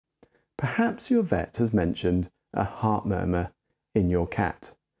Perhaps your vet has mentioned a heart murmur in your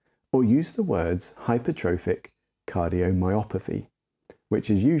cat, or used the words Hypertrophic Cardiomyopathy,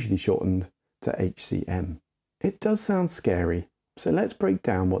 which is usually shortened to HCM. It does sound scary, so let's break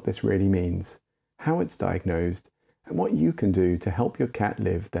down what this really means, how it's diagnosed, and what you can do to help your cat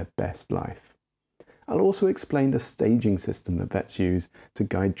live their best life. I'll also explain the staging system that vets use to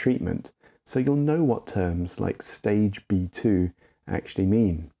guide treatment, so you'll know what terms like stage B2 actually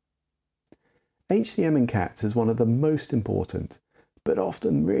mean. HCM in cats is one of the most important, but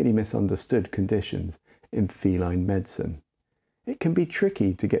often really misunderstood conditions in feline medicine. It can be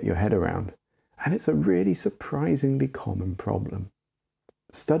tricky to get your head around, and it's a really surprisingly common problem.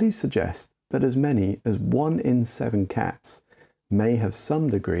 Studies suggest that as many as 1 in 7 cats may have some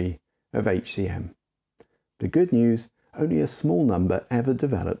degree of HCM. The good news, only a small number ever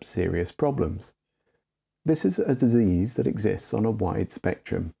develop serious problems. This is a disease that exists on a wide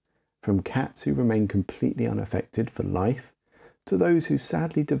spectrum, from cats who remain completely unaffected for life to those who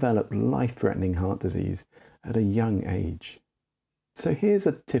sadly develop life-threatening heart disease at a young age. So here's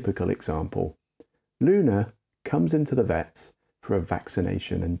a typical example. Luna comes into the vet's for a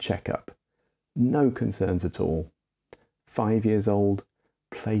vaccination and checkup. No concerns at all. 5 years old,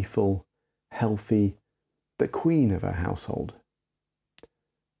 playful, healthy, the queen of her household.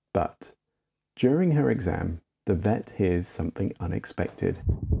 But during her exam, the vet hears something unexpected.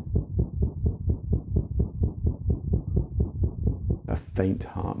 A faint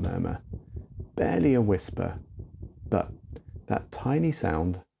heart murmur, barely a whisper, but that tiny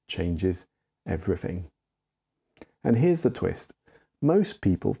sound changes everything. And here's the twist. Most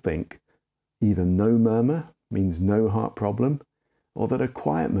people think either no murmur means no heart problem, or that a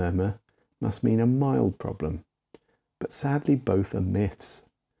quiet murmur must mean a mild problem. But sadly, both are myths.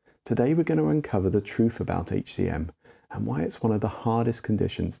 Today we're going to uncover the truth about HCM and why it's one of the hardest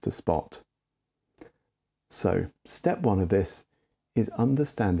conditions to spot. So, step 1 of this is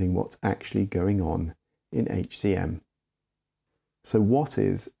understanding what's actually going on in HCM. So what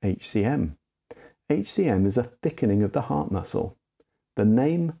is HCM? HCM is a thickening of the heart muscle. The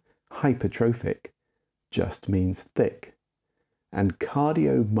name hypertrophic just means thick, and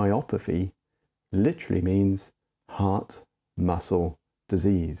cardiomyopathy literally means heart muscle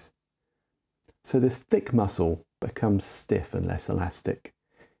disease. So this thick muscle becomes stiff and less elastic.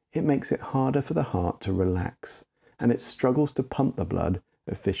 It makes it harder for the heart to relax, and it struggles to pump the blood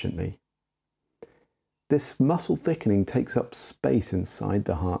efficiently. This muscle thickening takes up space inside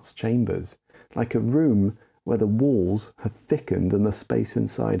the heart's chambers, like a room where the walls have thickened and the space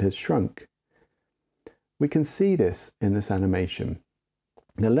inside has shrunk. We can see this in this animation.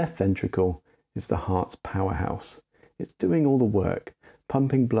 The left ventricle is the heart's powerhouse. It's doing all the work,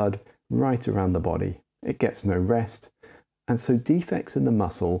 pumping blood right around the body. It gets no rest, and so defects in the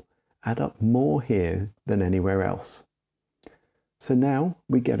muscle add up more here than anywhere else. So now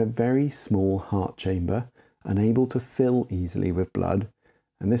we get a very small heart chamber, unable to fill easily with blood,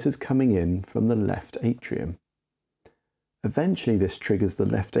 and this is coming in from the left atrium. Eventually this triggers the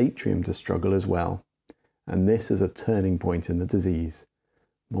left atrium to struggle as well, and this is a turning point in the disease.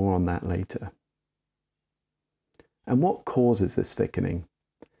 More on that later. And what causes this thickening?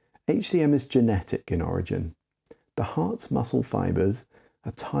 HCM is genetic in origin. The heart's muscle fibers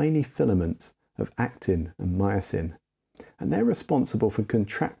are tiny filaments of actin and myosin, and they're responsible for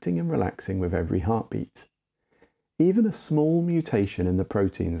contracting and relaxing with every heartbeat. Even a small mutation in the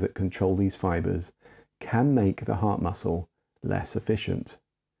proteins that control these fibers can make the heart muscle less efficient.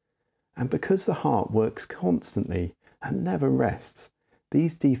 And because the heart works constantly and never rests,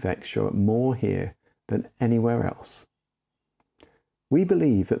 these defects show up more here than anywhere else. We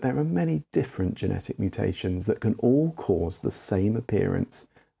believe that there are many different genetic mutations that can all cause the same appearance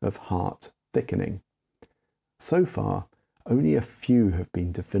of heart thickening. So far, only a few have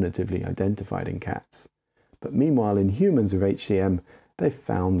been definitively identified in cats, but meanwhile in humans with HCM, they've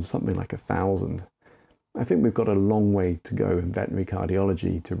found something like 1,000. I think we've got a long way to go in veterinary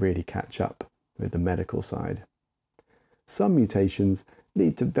cardiology to really catch up with the medical side. Some mutations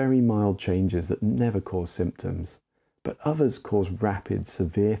lead to very mild changes that never cause symptoms, but others cause rapid,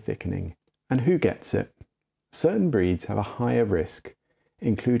 severe thickening. And who gets it? Certain breeds have a higher risk,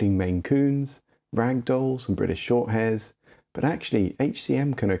 including Maine Coons, Ragdolls and British Shorthairs, but actually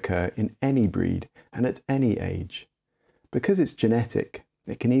HCM can occur in any breed and at any age. Because it's genetic,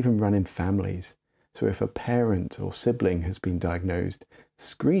 it can even run in families. So if a parent or sibling has been diagnosed,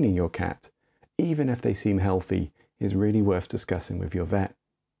 screening your cat, even if they seem healthy, is really worth discussing with your vet.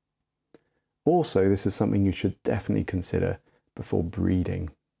 Also, this is something you should definitely consider before breeding.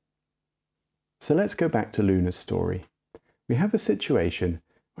 So let's go back to Luna's story. We have a situation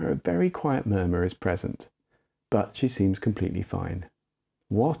where a very quiet murmur is present, but she seems completely fine.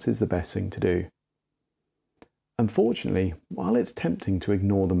 What is the best thing to do? Unfortunately, while it's tempting to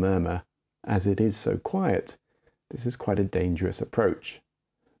ignore the murmur, as it is so quiet, this is quite a dangerous approach.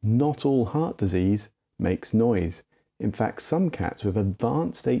 Not all heart disease makes noise. In fact, some cats with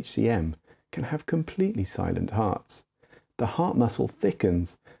advanced HCM can have completely silent hearts. The heart muscle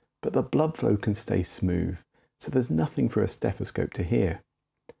thickens, but the blood flow can stay smooth, so there's nothing for a stethoscope to hear.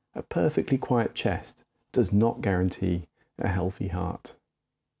 A perfectly quiet chest does not guarantee a healthy heart.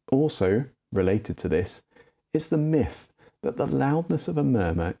 Also, related to this, is the myth that the loudness of a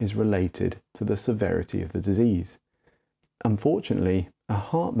murmur is related to the severity of the disease. Unfortunately, a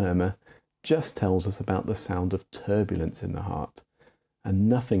heart murmur just tells us about the sound of turbulence in the heart, and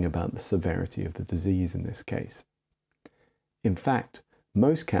nothing about the severity of the disease in this case. In fact,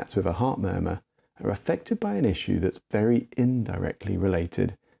 most cats with a heart murmur are affected by an issue that's very indirectly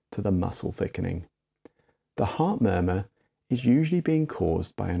related to the muscle thickening. The heart murmur is usually being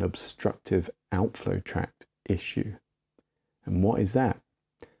caused by an obstructive outflow tract issue. And what is that?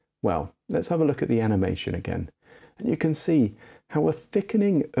 Well, let's have a look at the animation again. And you can see how a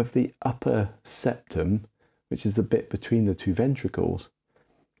thickening of the upper septum, which is the bit between the two ventricles,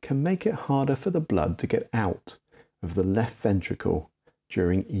 can make it harder for the blood to get out of the left ventricle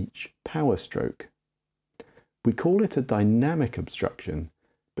during each power stroke. We call it a dynamic obstruction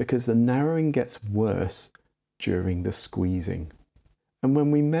because the narrowing gets worse during the squeezing. And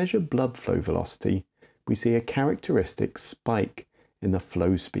when we measure blood flow velocity, we see a characteristic spike in the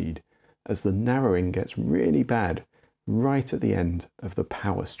flow speed as the narrowing gets really bad right at the end of the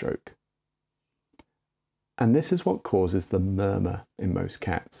power stroke. And this is what causes the murmur in most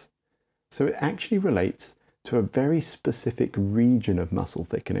cats. So it actually relates to a very specific region of muscle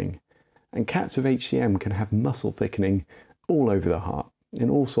thickening. And cats with HCM can have muscle thickening all over the heart, in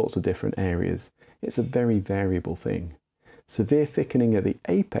all sorts of different areas. It's a very variable thing. Severe thickening at the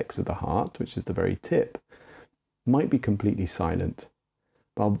apex of the heart, which is the very tip, might be completely silent,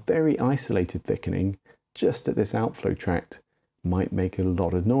 while very isolated thickening just at this outflow tract might make a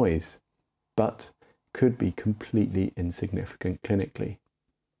lot of noise, but could be completely insignificant clinically.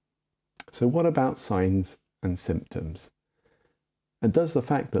 So what about signs and symptoms? And does the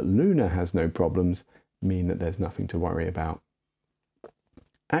fact that Luna has no problems mean that there's nothing to worry about?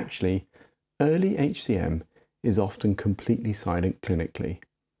 Actually, early HCM is often completely silent clinically,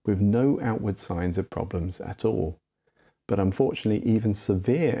 with no outward signs of problems at all. But unfortunately, even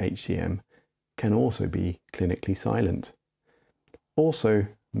severe HCM can also be clinically silent. Also,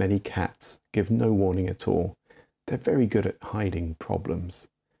 many cats give no warning at all. They're very good at hiding problems.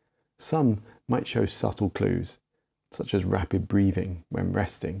 Some might show subtle clues, such as rapid breathing when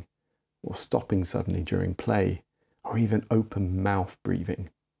resting, or stopping suddenly during play, or even open mouth breathing.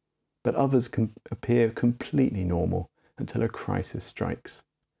 But others can appear completely normal until a crisis strikes.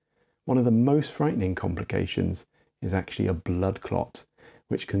 One of the most frightening complications is actually a blood clot,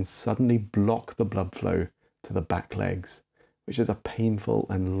 which can suddenly block the blood flow to the back legs, which is a painful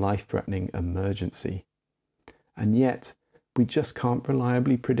and life-threatening emergency. And yet, we just can't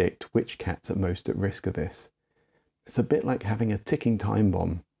reliably predict which cat's are most at risk of this. It's a bit like having a ticking time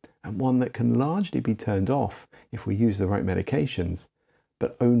bomb, and one that can largely be turned off if we use the right medications,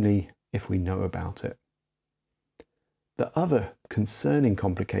 but only if we know about it. The other concerning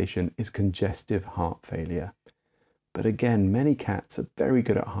complication is congestive heart failure. But again, many cats are very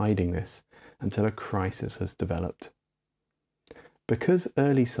good at hiding this until a crisis has developed. Because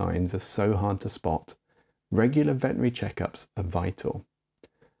early signs are so hard to spot, regular veterinary checkups are vital.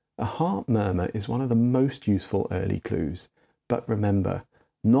 A heart murmur is one of the most useful early clues, but remember,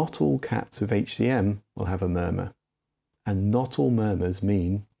 not all cats with HCM will have a murmur, and not all murmurs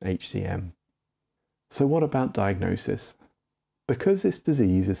mean HCM. So what about diagnosis? Because this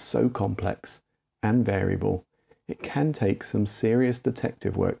disease is so complex and variable, it can take some serious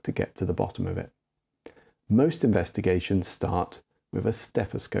detective work to get to the bottom of it. Most investigations start with a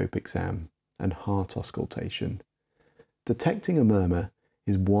stethoscope exam and heart auscultation. Detecting a murmur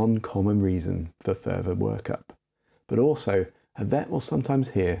is one common reason for further workup, but also a vet will sometimes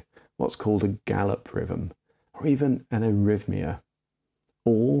hear what's called a gallop rhythm, or even an arrhythmia.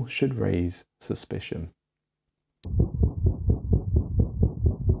 All should raise suspicion.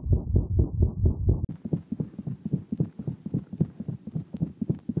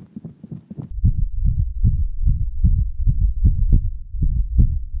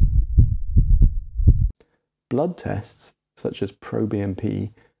 Blood tests, such as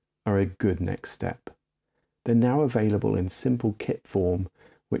proBNP, are a good next step. They're now available in simple kit form,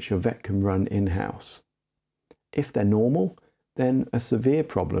 which your vet can run in-house. If they're normal, then a severe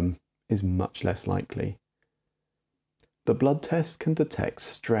problem is much less likely. The blood test can detect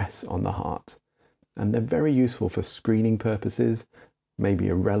stress on the heart, and they're very useful for screening purposes, maybe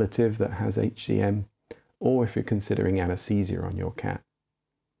a relative that has HCM, or if you're considering anesthesia on your cat.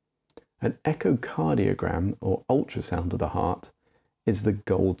 An echocardiogram or ultrasound of the heart is the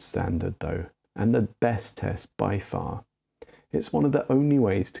gold standard though, and the best test by far. It's one of the only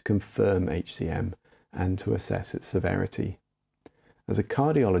ways to confirm HCM and to assess its severity. As a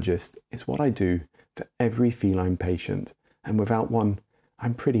cardiologist, it's what I do for every feline patient, and without one,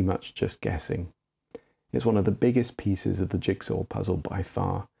 I'm pretty much just guessing. It's one of the biggest pieces of the jigsaw puzzle by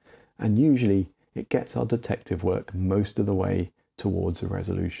far, and usually it gets our detective work most of the way towards a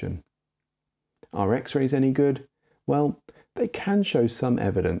resolution. Are X-rays any good? Well, they can show some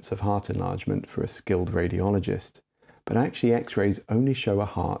evidence of heart enlargement for a skilled radiologist, but actually X-rays only show a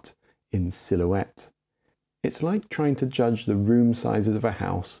heart in silhouette. It's like trying to judge the room sizes of a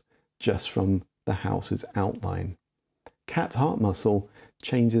house just from the house's outline. Cat's heart muscle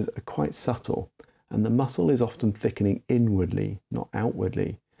changes are quite subtle, and the muscle is often thickening inwardly, not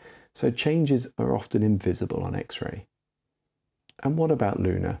outwardly, so changes are often invisible on X-ray. And what about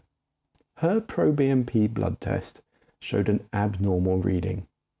Luna? Her proBNP blood test showed an abnormal reading.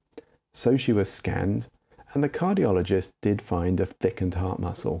 So she was scanned, and the cardiologist did find a thickened heart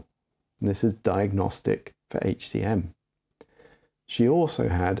muscle. And this is diagnostic for HCM. She also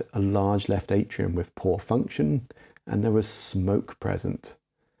had a large left atrium with poor function, and there was smoke present.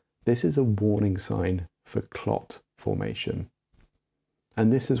 This is a warning sign for clot formation.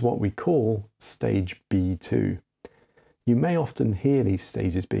 And this is what we call stage B2. You may often hear these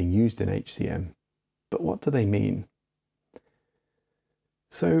stages being used in HCM, but what do they mean?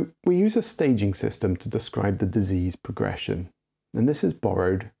 So we use a staging system to describe the disease progression, and this is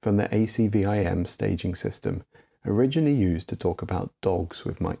borrowed from the ACVIM staging system, originally used to talk about dogs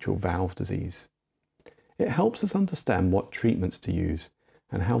with mitral valve disease. It helps us understand what treatments to use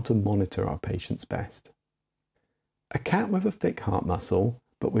and how to monitor our patients best. A cat with a thick heart muscle,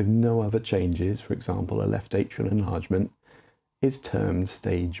 but with no other changes, for example a left atrial enlargement, is termed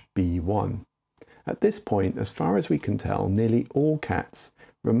stage B1. At this point, as far as we can tell, nearly all cats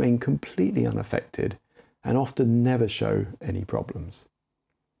remain completely unaffected and often never show any problems.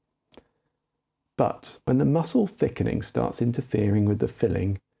 But when the muscle thickening starts interfering with the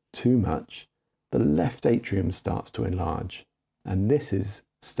filling too much, the left atrium starts to enlarge, and this is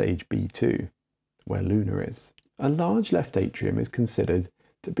stage B2, where Luna is. A large left atrium is considered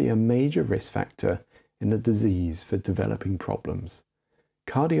to be a major risk factor in the disease for developing problems.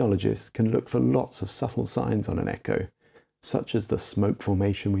 Cardiologists can look for lots of subtle signs on an echo, such as the smoke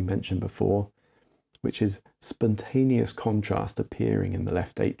formation we mentioned before, which is spontaneous contrast appearing in the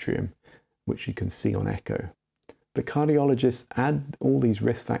left atrium, which you can see on echo. The cardiologists add all these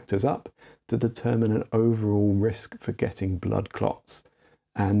risk factors up to determine an overall risk for getting blood clots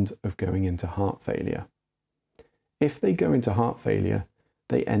and of going into heart failure. If they go into heart failure,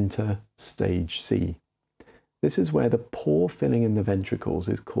 they enter stage C. This is where the poor filling in the ventricles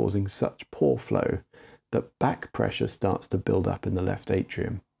is causing such poor flow that back pressure starts to build up in the left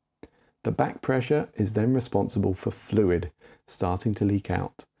atrium. The back pressure is then responsible for fluid starting to leak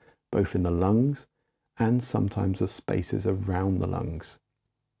out, both in the lungs and sometimes the spaces around the lungs.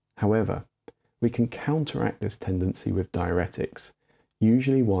 However, we can counteract this tendency with diuretics,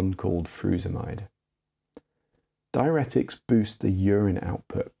 usually one called furosemide. Diuretics boost the urine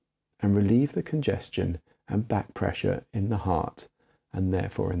output and relieve the congestion and back pressure in the heart and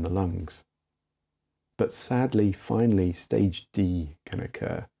therefore in the lungs. But sadly, finally, stage D can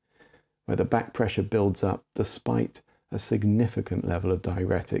occur, where the back pressure builds up despite a significant level of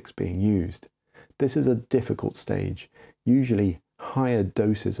diuretics being used. This is a difficult stage. Usually higher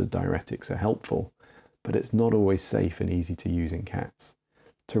doses of diuretics are helpful, but it's not always safe and easy to use in cats.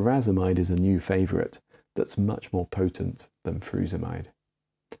 Furosemide is a new favourite that's much more potent than furosemide.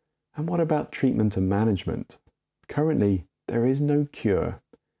 And what about treatment and management? Currently, there is no cure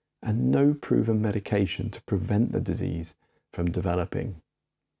and no proven medication to prevent the disease from developing.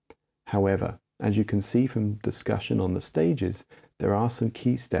 However, as you can see from discussion on the stages, there are some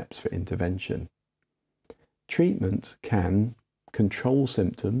key steps for intervention. Treatment can control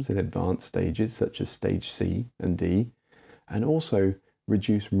symptoms in advanced stages such as stage C and D, and also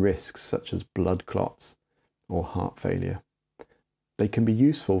reduce risks such as blood clots or heart failure. They can be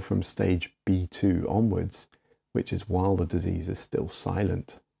useful from stage B2 onwards, which is while the disease is still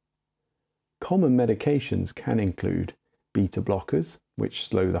silent. Common medications can include beta blockers, which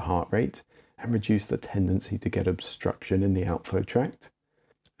slow the heart rate and reduce the tendency to get obstruction in the outflow tract,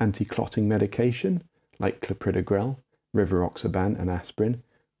 anti-clotting medication like clopidogrel rivaroxaban and aspirin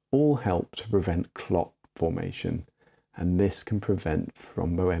all help to prevent clot formation, and this can prevent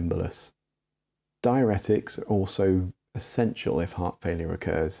thromboembolus. Diuretics are also essential if heart failure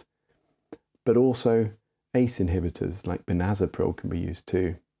occurs, but also ACE inhibitors like benazepril can be used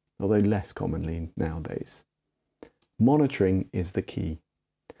too, although less commonly nowadays. Monitoring is the key.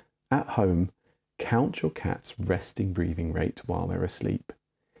 At home, count your cat's resting breathing rate while they're asleep.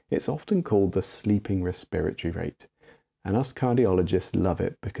 It's often called the sleeping respiratory rate, and us cardiologists love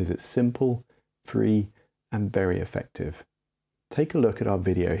it because it's simple, free, and very effective. Take a look at our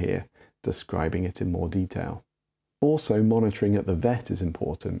video here describing it in more detail. Also, monitoring at the vet is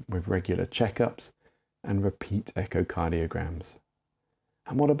important with regular checkups and repeat echocardiograms.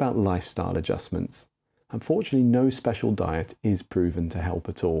 And what about lifestyle adjustments? Unfortunately, no special diet is proven to help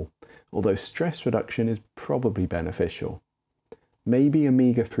at all, although stress reduction is probably beneficial. Maybe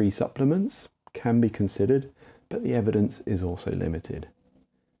omega-3 supplements can be considered, but the evidence is also limited.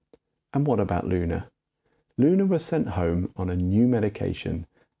 And what about Luna? Luna was sent home on a new medication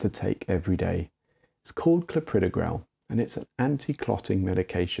to take every day. It's called clopidogrel, and it's an anti-clotting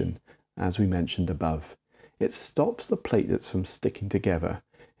medication, as we mentioned above. It stops the platelets from sticking together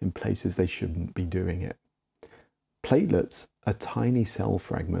in places they shouldn't be doing it. Platelets are tiny cell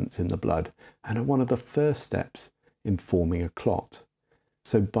fragments in the blood and are one of the first steps in forming a clot.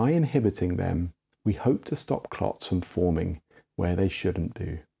 So by inhibiting them, we hope to stop clots from forming where they shouldn't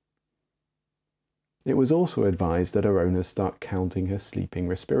do. It was also advised that her owners start counting her sleeping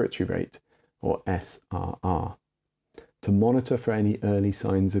respiratory rate, or SRR, to monitor for any early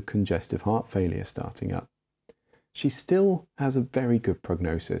signs of congestive heart failure starting up. She still has a very good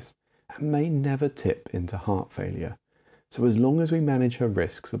prognosis and may never tip into heart failure, so as long as we manage her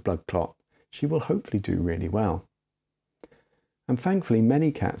risks of blood clot, she will hopefully do really well. And thankfully,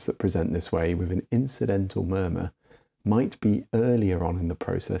 many cats that present this way with an incidental murmur might be earlier on in the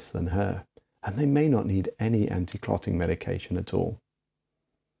process than her, and they may not need any anti-clotting medication at all.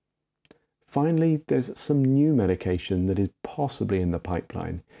 Finally, there's some new medication that is possibly in the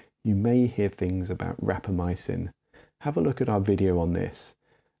pipeline. You may hear things about Rapamycin. Have a look at our video on this,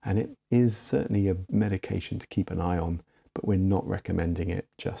 and it is certainly a medication to keep an eye on, but we're not recommending it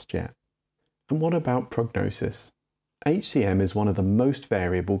just yet. And what about prognosis? HCM is one of the most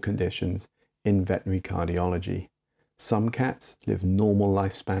variable conditions in veterinary cardiology. Some cats live normal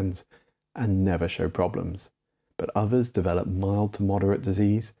lifespans and never show problems, but others develop mild to moderate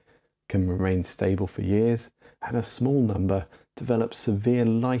disease, can remain stable for years, and a small number develop severe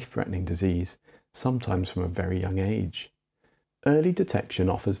life-threatening disease, sometimes from a very young age. Early detection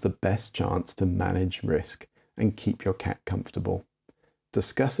offers the best chance to manage risk and keep your cat comfortable.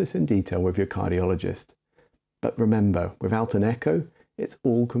 Discuss this in detail with your cardiologist. But remember, without an echo, it's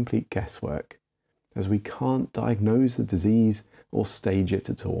all complete guesswork, as we can't diagnose the disease or stage it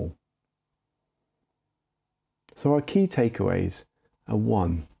at all. So our key takeaways are: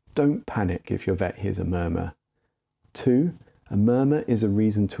 1. Don't panic if your vet hears a murmur. 2. A murmur is a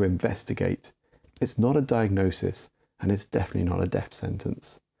reason to investigate. It's not a diagnosis, and it's definitely not a death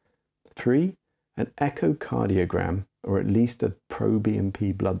sentence. 3. An echocardiogram, or at least a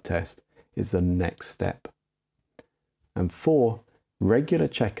pro-BNP blood test, is the next step. And 4. Regular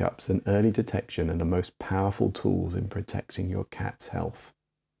checkups and early detection are the most powerful tools in protecting your cat's health.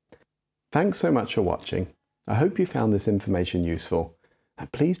 Thanks so much for watching. I hope you found this information useful,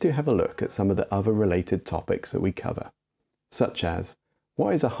 and please do have a look at some of the other related topics that we cover, such as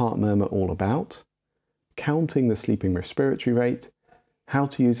what is a heart murmur all about, counting the sleeping respiratory rate, how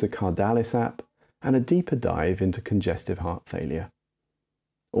to use the Cardiology app, and a deeper dive into congestive heart failure.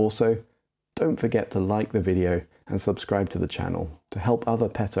 Also, don't forget to like the video and subscribe to the channel to help other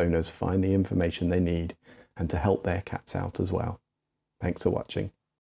pet owners find the information they need and to help their cats out as well. Thanks for watching.